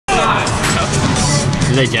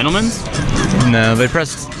Are they gentlemen's? No, they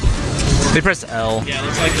pressed L. Yeah, it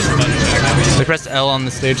looks like just a button check. They pressed L on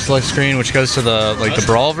the stage select screen, which goes to the the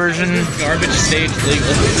brawl version. Garbage stage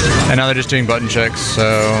legal. And now they're just doing button checks.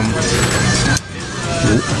 So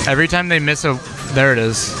every time they miss there it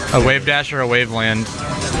is, a wave dash or a wave land.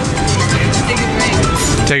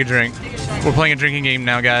 Take a drink. We're playing a drinking game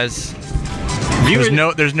now, guys.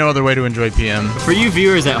 There's no other way to enjoy PM. For you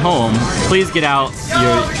viewers at home, please get out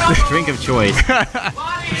your drink of choice.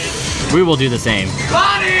 We will do the same.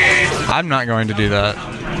 I'm not going to do that.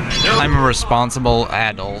 I'm a responsible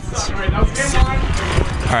adult.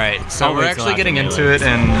 Alright, so we're actually getting into it,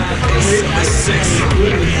 and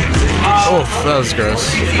oh, that was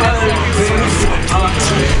gross.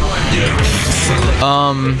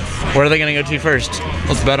 Where are they gonna go to first?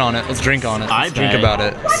 Let's bet on it. Let's drink on it. Let's drink about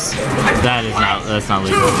it. That's not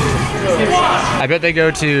legal. I bet they go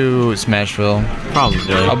to Smashville. Probably.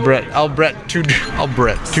 I'll bet two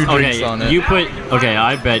drinks on it.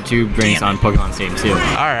 I bet 2 drinks on Pokemon Stadium too.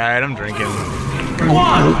 Alright, I'm drinking.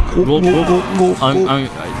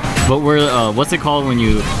 But what's it called when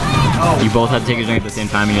you both have to take a drink at the same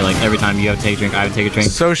time, and you're like, every time you have to take a drink, I have to take a drink?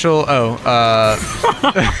 Social,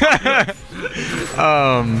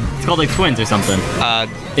 it's called like twins or something.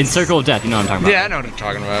 In Circle of Death, you know what I'm talking about. Yeah, I know what I'm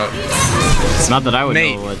talking about. It's not that I would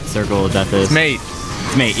know what Circle of Death is. It's mate.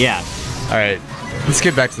 It's mate, yeah. Alright, let's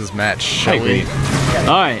get back to this match, shall we?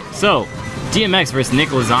 Alright, so DMX versus Nick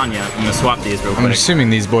Lasagna. I'm gonna swap these real quick. I'm assuming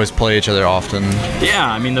these boys play each other often.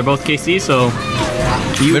 Yeah, I mean, they're both KC, so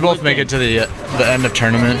they both make it to the end of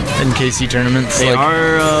tournament in KC tournaments. They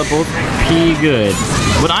are both pretty good.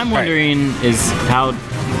 What I'm wondering is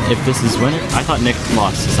if this is winner. I thought Nick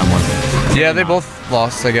lost to someone. Yeah, they both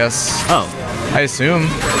lost, I guess. Oh, I assume.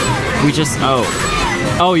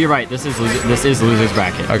 Oh, you're right. This is loser's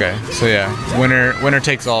bracket. Okay, so yeah, winner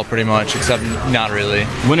takes all pretty much, except not really.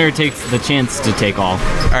 Winner takes the chance to take all.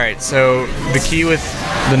 All right, so the key with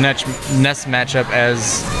the Ness matchup,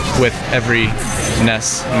 as with every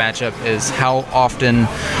Ness matchup, is how often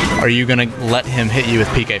are you gonna let him hit you with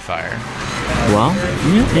PK Fire? Well,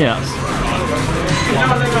 yes.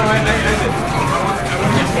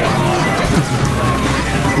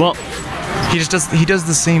 Well, he does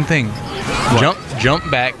the same thing. What? Jump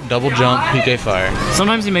back, double jump, PK Fire.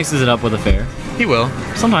 Sometimes he mixes it up with a fair. He will.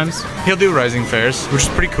 Sometimes. He'll do rising fairs, which is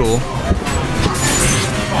pretty cool.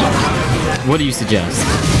 What do you suggest?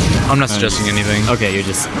 I'm not suggesting anything. Okay, you're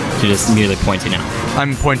just merely pointing out.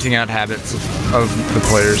 I'm pointing out habits of the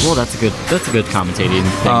players. Well, that's a good commentating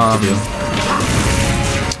thing to do.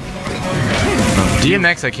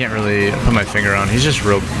 DMX, I can't really put my finger on. He's just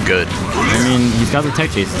real good. I mean, he's got the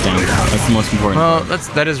tech chases down. That's the most important. Well,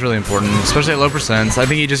 that is really important, especially at low percents. I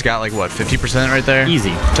think he just got like what, 50% right there.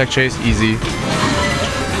 Easy. Tech chase, easy.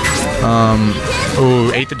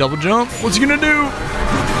 Oh, ate the double jump. What's he gonna do?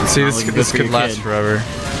 See, this could last forever.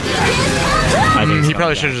 I think he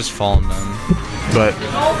probably should have just fallen then. But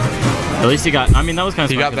at least he got. I mean, that was kind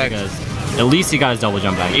of. He got back. At least he got his double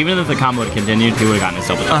jump back. Even if the combo had continued, he would have gotten his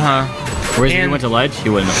double jump. Whereas if he went to ledge, he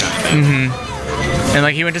wouldn't have gotten it back. And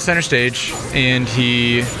like he went to center stage, and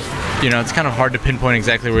he, it's kind of hard to pinpoint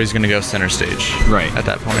exactly where he's gonna go center stage. Right. At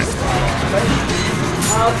that point.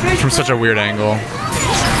 From such a weird angle.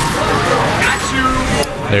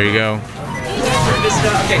 There you go.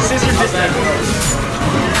 Okay, scissors this time.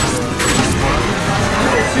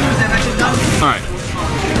 Alright.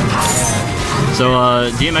 So,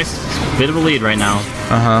 DMX is a bit of a lead right now.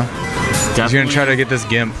 He's gonna try to get this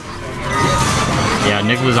gimp. Yeah,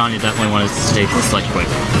 Nick Lasagna definitely wanted to take this select quick.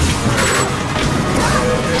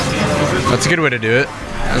 That's a good way to do it,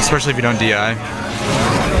 especially if you don't DI.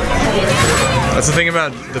 That's the thing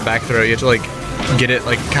about the back throw. You have to like get it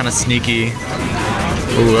like kind of sneaky.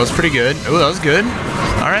 Ooh, that was pretty good. Ooh, that was good.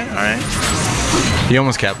 All right. He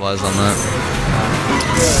almost capitalized on that.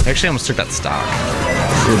 Actually, almost took that stock.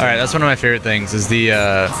 All right, that's one of my favorite things is the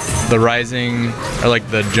rising or like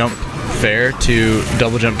the jump fair to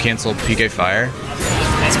double jump cancel PK Fire.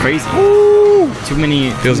 That's crazy. Woo! Too many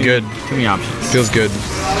options. Feels good.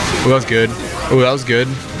 Ooh, that was good. Ooh, that was good.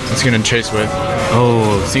 That's gonna chase with.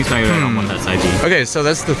 Oh, seems like I don't want that side B. Okay, so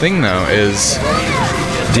that's the thing though, is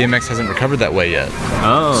DMX hasn't recovered that way yet.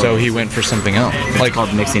 Oh. So he went for something else. It's like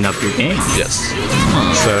called mixing up your game. Yes.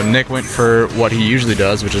 So Nick went for what he usually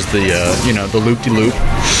does, which is the the loop-de-loop.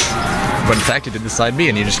 But in fact, he did the side B,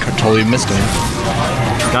 and he just totally missed him.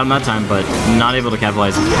 Got him that time, but not able to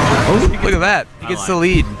capitalize. Oh, look at that! He gets the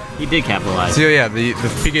lead. He did capitalize. So yeah, the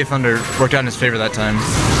PK Thunder worked out in his favor that time.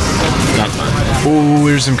 That time. Oh,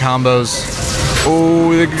 here's some combos.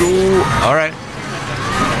 Oh, all right.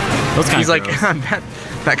 Those He's like,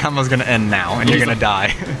 that combo's gonna end now, and you're gonna die.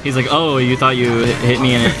 He's like, oh, you thought you hit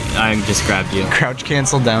me and I just grabbed you. Crouch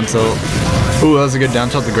cancel, down tilt. Ooh, that was a good down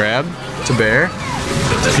tilt to grab, to bear.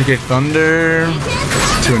 PK Thunder,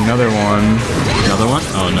 to another one. Another one?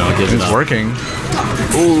 Oh no, it gives it It's up. working.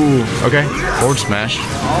 Ooh, okay. Forward smash.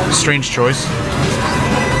 Strange choice.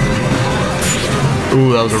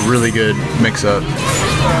 Ooh, that was a really good mix-up.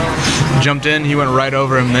 Jumped in, he went right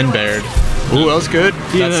over him, then bared. Ooh, that was good.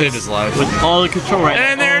 Yeah, that saved his life. With all the control right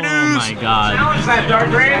And there it is! Oh my god. Challenge that,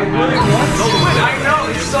 Dark Rain. I know,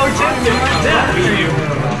 it's so tempting.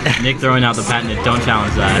 Nick throwing out the patented, don't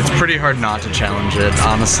challenge that. It's pretty hard not to challenge it,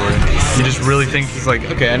 honestly. You just really think he's like,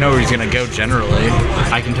 okay, I know where he's gonna go generally.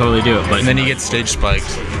 I can totally do it, but... And then he gets stage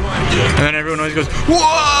spiked. And then everyone always goes,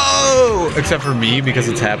 whoa! Except for me, because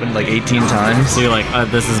it's happened like 18 times. So you're like,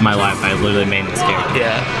 this is my life, I literally made this character.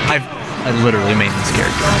 Yeah. I literally made this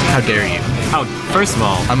character. How dare you? How, first of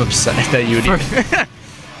all... I'm upset that you would First, do you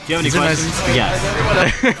have any These are questions? Yes.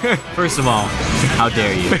 First of all, how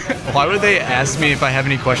dare you? Why would they ask me if I have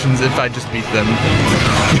any questions if I just beat them?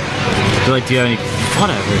 They're like, do you have any...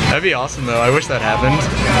 Whatever. That'd be awesome though. I wish that happened.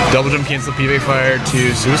 Double jump cancel PV fire to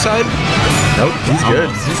suicide? Nope, he's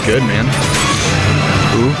good. Almost. He's good, man.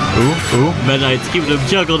 Ooh, ooh, ooh. Meta Knight's keeping him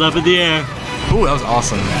juggled up in the air. Ooh, that was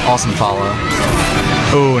awesome. Awesome follow.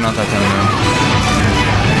 Ooh, not that time though.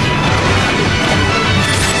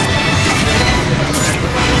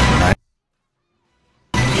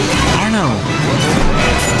 I don't know.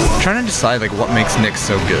 I'm trying to decide like what makes Nick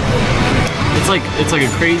so good. It's like a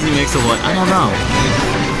crazy mix of what? I don't know.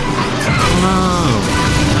 I don't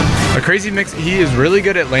know. A crazy mix. He is really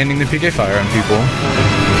good at landing the PK fire on people.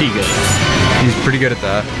 Pretty good. He's pretty good at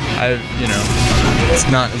that. You know, it's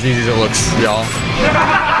not as easy as it looks, y'all.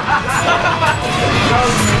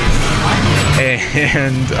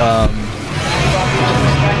 And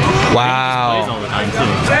wow. He plays all the time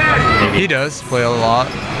too. Maybe. He does play a lot.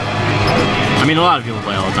 I mean, a lot of people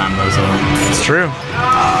play all the time though, so It's true.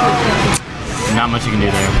 not much you can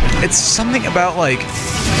do there. It's something about like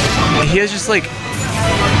he has just like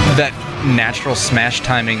that natural smash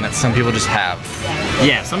timing that some people just have.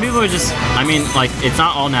 Yeah, some people are just. I mean, like it's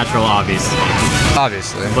not all natural, obviously.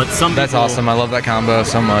 Obviously. But some That's people- awesome. I love that combo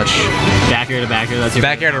so much. Back air to back air. That's your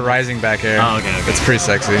Back air to rising back air. Oh, okay. It's pretty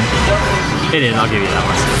sexy. It is. I'll give you that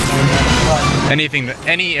one.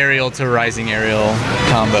 Any aerial to rising aerial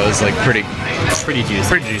combo is like pretty Pretty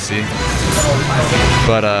juicy.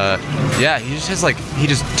 But yeah, he just has like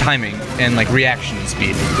timing and like reaction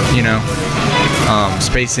speed, you know,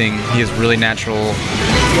 spacing. He has really natural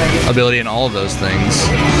ability in all of those things.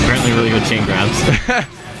 Apparently, really good chain grabs.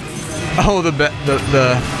 Oh,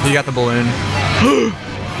 he got the balloon.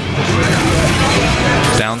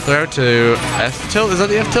 Down throw to F tilt. Is that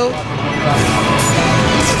the F tilt?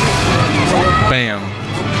 Bam.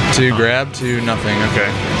 To grab to nothing.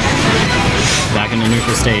 Okay. Back in the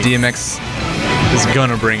neutral state. DMX is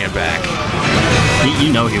gonna bring it back.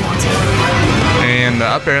 You know he wants it. And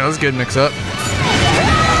up air, that was a good mix up.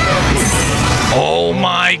 Oh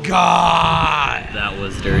my god! That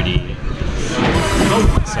was dirty.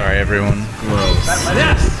 Sorry, everyone. Gross.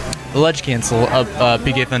 The ledge cancel up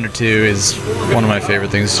PK Thunder 2 is one of my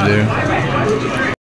favorite things to do.